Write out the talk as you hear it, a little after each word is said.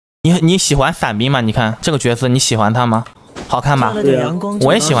你喜欢伞兵吗？你看这个角色，你喜欢他吗？好看吧？对啊，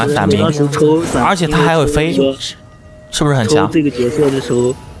我也喜欢伞兵，而且他还会飞，是不是很强？抽这个角色的时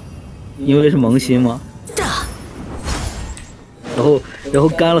候，因为是萌新嘛，然后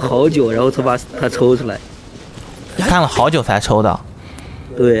干了好久，然后才把它抽出来。干了好久才抽的。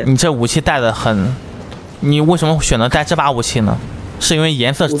对，你这武器带的很，你为什么选择带这把武器呢？是因为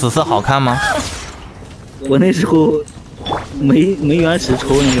颜色紫色好看吗？我那时候没原始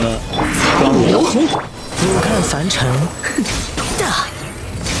抽那个装备。怒看凡尘。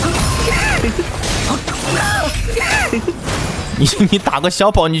你打个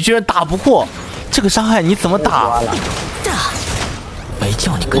小宝，你居然打不过，这个伤害你怎么打？没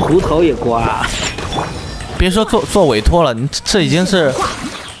叫你跟胡桃也刮。别说做委托了，你这已经是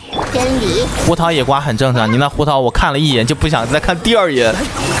胡桃也刮很正常。你那胡桃我看了一眼就不想再看第二眼。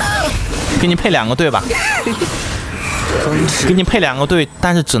给你配2个队吧，给你配2个队，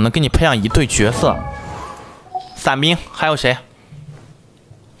但是只能给你配上1队角色。伞兵还有谁？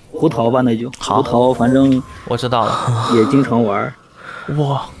胡桃吧，那就好。胡桃反正我知道了，也经常玩。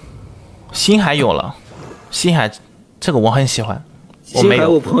哇，星海有了，星海这个我很喜欢。星海，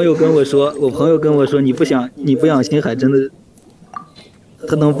我朋友跟我说，你不养星海，真的，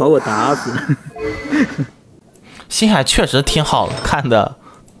他能把我打死。星海确实挺好看的，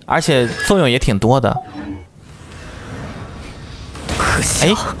而且作用也挺多的。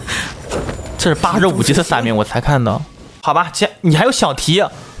哎，这是85级的伞兵，我才看到。好吧，你还有小提，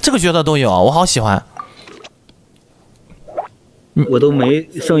这个角色都有，我好喜欢。我都没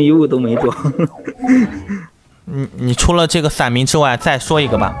圣衣物都没装。你除了这个伞兵之外，再说一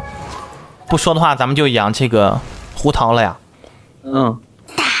个吧。不说的话，咱们就养这个胡桃了呀。嗯。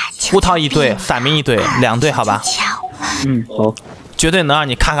胡桃1队，伞兵1队，2队，好吧？嗯，好。绝对能让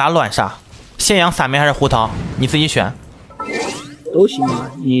你咔咔乱杀。先养伞兵还是胡桃，你自己选。都行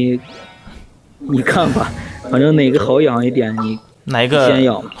啊，你看吧，反正哪个好养一点，你哪一个先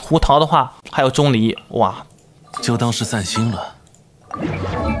养。胡桃的话，还有钟离，哇，就当是散心了。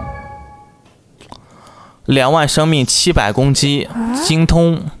2万生命，700攻击，精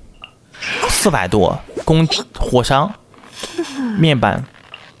通400多，火伤，面板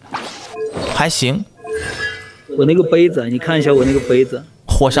还行。我那个杯子，你看一下我那个杯子，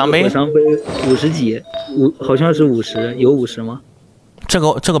火伤杯50几，好像是50，有50吗？这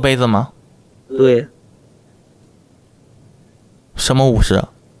个杯子吗？对。什么50？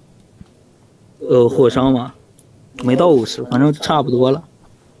火伤吗？没到50，反正差不多了。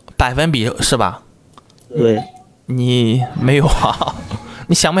百分比是吧？对。你没有啊？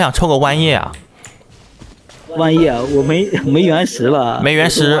你想不想抽个万叶啊？万叶，我没原石了。没原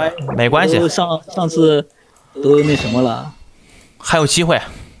石没关系。上次都那什么了。还有机会。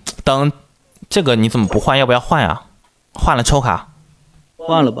等这个你怎么不换？要不要换呀？换了抽卡。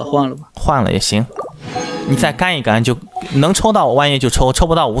换了吧。换了也行。你再干一干，就能抽到万叶就抽，抽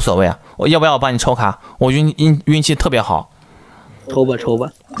不到无所谓啊。我要不要帮你抽卡？我运气特别好。抽吧。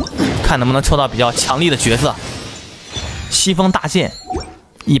看能不能抽到比较强力的角色。西风大剑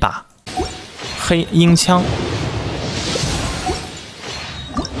1把，黑鹰枪，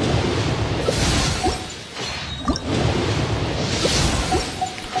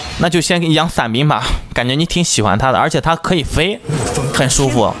那就先给你养伞兵吧，感觉你挺喜欢它的，而且它可以飞，很舒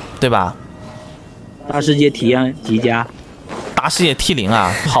服，对吧？大世界体验极佳，大世界 T0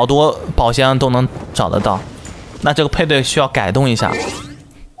啊，好多宝箱都能找得到。那这个配对需要改动一下。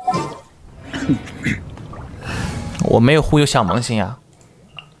我没有忽悠小萌新呀，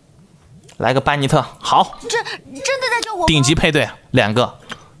来个班尼特，好。真的在救我吗？顶级配对2个，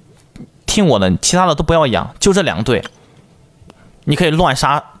听我的，其他的都不要养，就这2队，你可以乱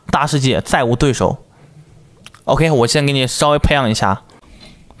杀大世界，再无对手。OK， 我先给你稍微培养一下，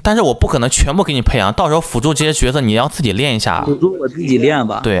但是我不可能全部给你培养，到时候辅助这些角色你要自己练一下。辅助我自己练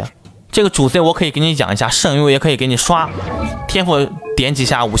吧。对，这个主 C 我可以给你讲一下，圣优也可以给你刷，天赋点几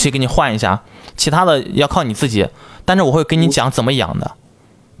下，武器给你换一下，其他的要靠你自己。但是我会跟你讲怎么养的。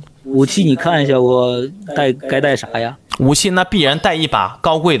武器你看一下，我该带啥呀？武器那必然带一把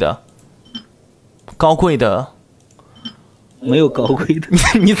高贵的。没有高贵的。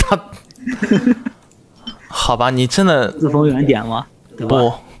你咋？好吧，你真的自封原点吗？对吧？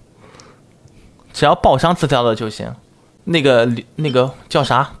不，只要爆伤自掉的就行。那个叫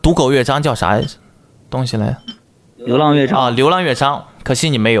啥？赌狗乐章叫啥东西来？流浪乐章啊，流浪乐章，可惜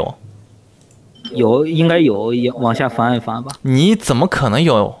你没有。有，应该有，往下翻一翻吧。你怎么可能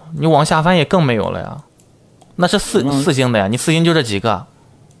有？你往下翻也更没有了呀。那是四星的呀，你4星就这几个。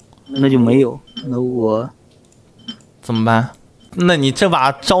那就没有，那我怎么办？那你这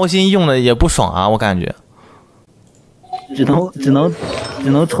把招新用的也不爽啊，我感觉。只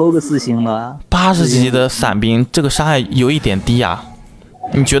能抽个4星了。80级的伞兵，这个伤害有一点低啊，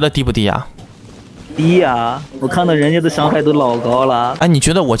你觉得低不低啊？低呀，我看到人家的伤害都老高了。哎，你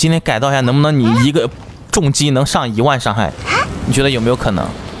觉得我今天改造一下，能不能你一个重击能上1万伤害？你觉得有没有可能？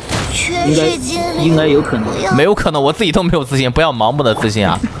应该有可能。没有可能，我自己都没有自信，不要盲目的自信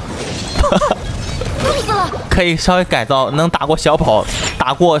啊。可以稍微改造，能打过小跑，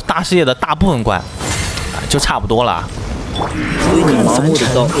打过大世界的大部分关，就差不多了。所以你盲目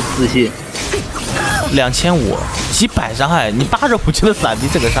的自信。2500几百伤害，你85级的伞兵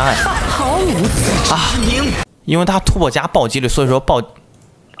这个伤害，毫无自知之明。因为他突破加暴击率，所以说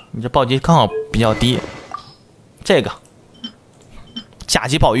你这暴击刚好比较低。这个甲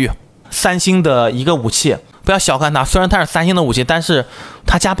级宝玉，3星的一个武器，不要小看它，虽然它是3星的武器，但是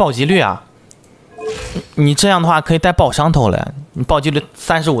它加暴击率啊。你这样的话可以带爆伤头了，你暴击率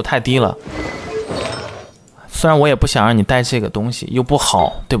35太低了。虽然我也不想让你带这个东西，又不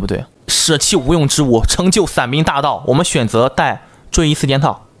好，对不对？舍弃无用之物，成就伞兵大道。我们选择带追忆4件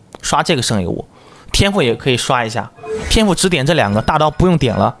套，刷这个圣遗物。天赋也可以刷一下，天赋只点这2个，大刀不用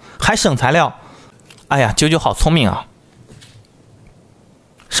点了，还省材料。哎呀，九九好聪明啊，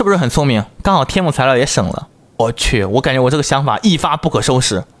是不是很聪明？刚好天赋材料也省了。我去，我感觉我这个想法一发不可收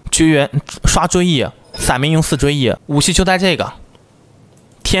拾。绝缘刷追忆，伞兵用4追忆，武器就带这个。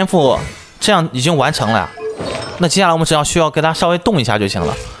天赋这样已经完成了呀。那接下来我们只要需要给它稍微动一下就行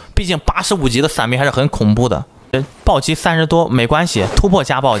了。毕竟85级的伞兵还是很恐怖的，暴击30多没关系，突破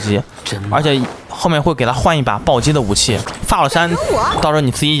加暴击，而且后面会给他换一把暴击的武器。法老山到时候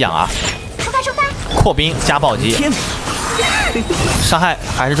你自己养啊。扩兵加暴击，伤害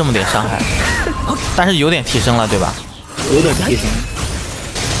还是这么点伤害，但是有点提升了，对吧？有点提升。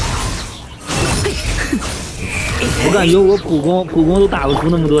我感觉我普攻都打不出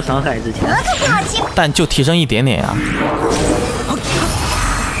那么多伤害之前，但就提升一点点呀。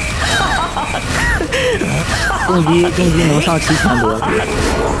重击能上7000多了，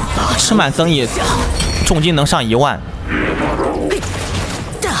吃满增益，重击能上1万。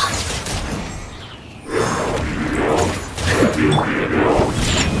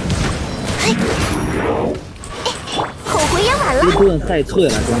后悔也晚了。这盾太脆了，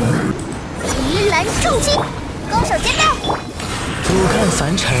真的。鱼篮重击，攻守兼备。俯瞰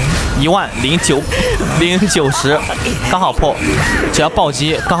凡尘10090，刚好破，只要暴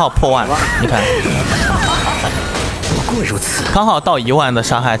击刚好破万，你看，不过如此，刚好到1万的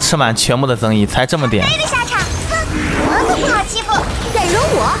伤害，吃满全部的增益，才这么点。这个下场，我可不好欺负，敢惹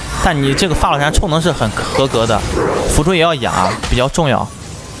我？但你这个法老山充能是很合格的，辅助也要养啊，比较重要。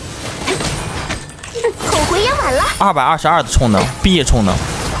后悔也晚了。222的充能，毕业充能。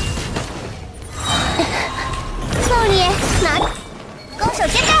送你拿，攻守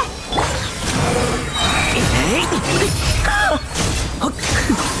兼备。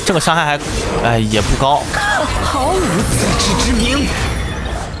这个伤害还也不高，毫无自知之明。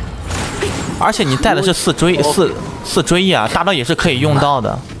而且你带的是4追忆啊，大刀也是可以用到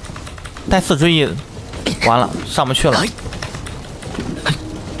的。带4追忆，完了上不去了。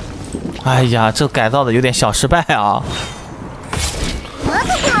哎呀，这改造的有点小失败啊！我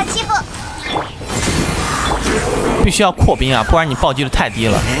可不好欺负。必须要扩兵啊，不然你暴击率太低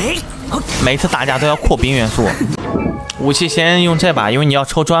了。每次打架都要扩兵元素。武器先用这把，因为你要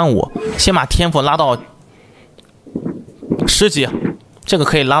抽专武，先把天赋拉到10级，这个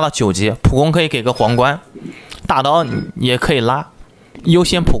可以拉到9级。普攻可以给个皇冠，大刀也可以拉，优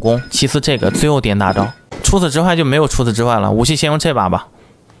先普攻，其次这个，最后点大招。除此之外就没有除此之外了。武器先用这把吧。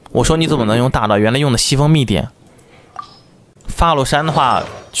我说你怎么能用大刀？原来用的西风秘典。法鲁山的话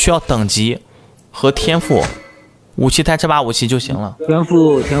需要等级和天赋，武器带这把武器就行了。天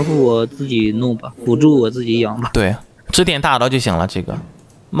赋我自己弄吧，辅助我自己养吧。对，只点大刀就行了。这个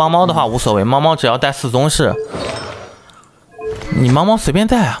猫猫的话无所谓，猫猫只要带4宗式，你猫猫随便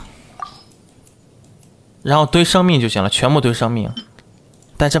带啊，然后堆生命就行了，全部堆生命。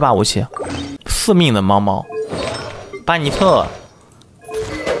带这把武器，4命的猫猫，班尼特。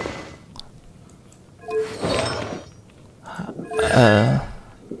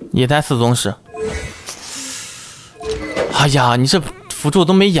也带4宗式。哎呀，你这辅助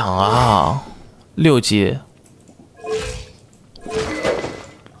都没养啊，6级。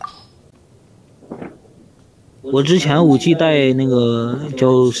我之前武器带那个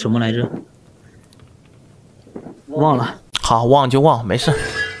叫什么来着？忘了。好，忘就忘，没事，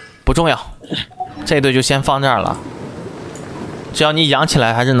不重要。这一队就先放这儿了。只要你养起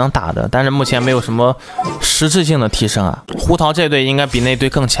来还是能打的，但是目前没有什么实质性的提升啊。胡桃这队应该比那队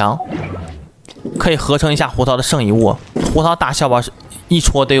更强，可以合成一下胡桃的圣遗物。胡桃大小宝一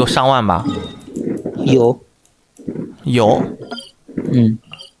戳得有上万吧？有。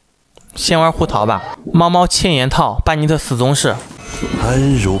先玩胡桃吧。猫猫千言套，班尼特死宗士。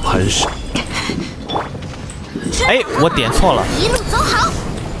安如磐石。哎，我点错了。一路走好。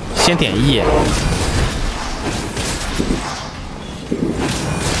先点 E。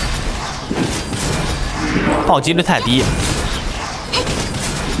暴击率太低，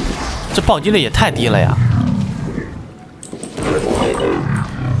这暴击率也太低了呀！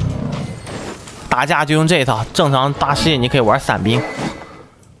打架就用这一套，正常大世界你可以玩伞兵。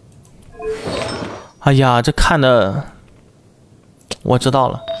哎呀，这看的我知道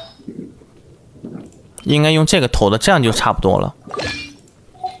了，应该用这个投的，这样就差不多了。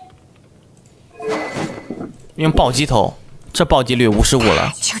用暴击投，这暴击率55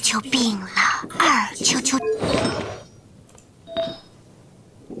了。球球病了，二球球。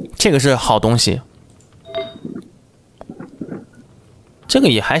这个是好东西，这个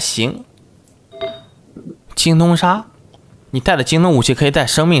也还行。精通杀，你带的精通武器可以带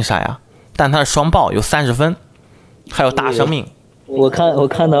生命杀呀，但它的双爆有30分，还有大生命。我看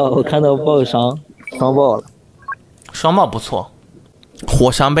到爆伤，双爆了。双爆不错，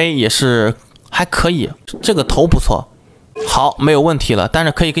火伤杯也是还可以，这个头不错。好，没有问题了，但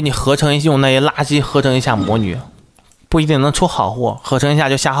是可以给你合成用那些垃圾合成一下魔女，不一定能出好货，合成一下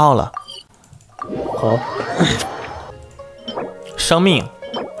就下号了。好，生命，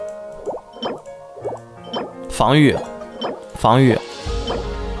防御，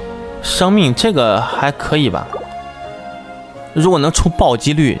生命这个还可以吧？如果能出暴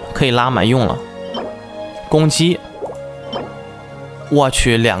击率，可以拉满用了。攻击，我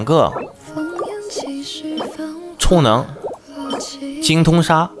去2个，充能。精通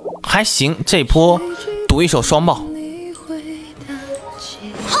杀还行，这波赌一手双爆。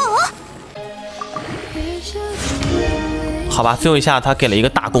好吧，最后一下他给了一个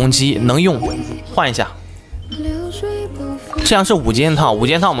大攻击，能用，换一下。这样是5件套，5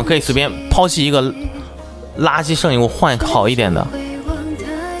件套我们可以随便抛弃一个垃圾圣物，换好一点的。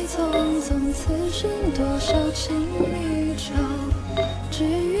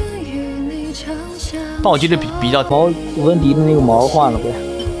暴击率比较毛温迪的那个毛换了呗，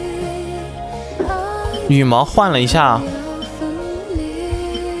羽毛换了一下，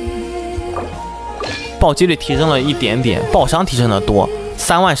暴击率提升了一点点，爆伤提升的多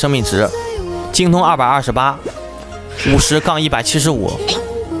，3万生命值，精通228，50杠175，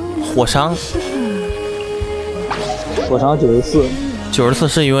火伤94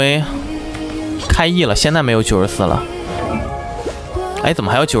是因为开 E 了，现在没有94了。哎，怎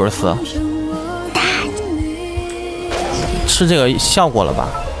么还有94？是这个效果了吧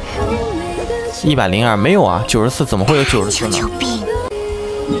？102没有啊，94怎么会有94呢？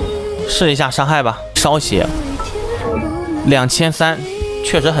试一下伤害吧，烧血2300，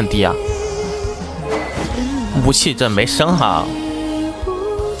确实很低啊。武器这没升哈，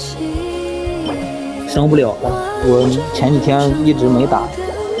升不了了。我前几天一直没打，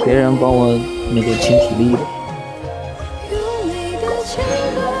别人帮我那个清体力的。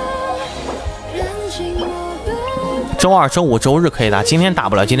周2、周5、周日可以打，今天打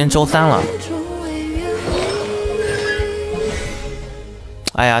不了，今天周3了。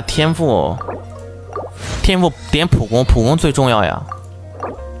哎呀，天赋点普攻最重要呀。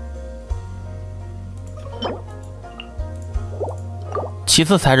其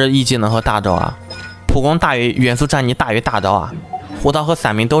次才是一技能和大招啊，普攻大于元素战役大于大招啊，胡桃和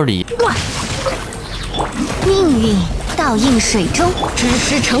伞兵都是1。命运倒映水中，知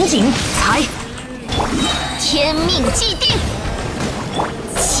识成景，才天命既定。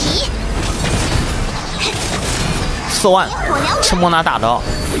起4万，吃莫娜大招，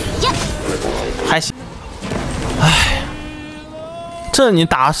还行。哎，这你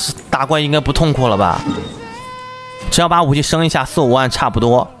打怪应该不痛苦了吧？只要把武器升一下，4、5万差不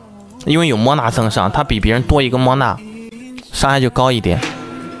多。因为有莫娜增伤，他比别人多一个莫娜，伤害就高一点。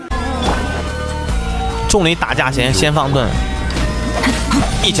众里打架前先放盾，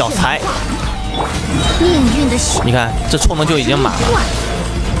一脚踩。你看这充能就已经满了，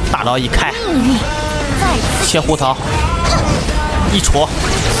大招一开，切胡桃，一戳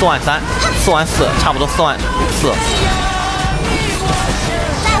，4万3、4万4，差不多4万4。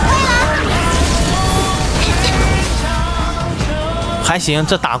还行，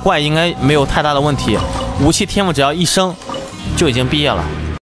这打怪应该没有太大的问题。武器天赋只要一升，就已经毕业了。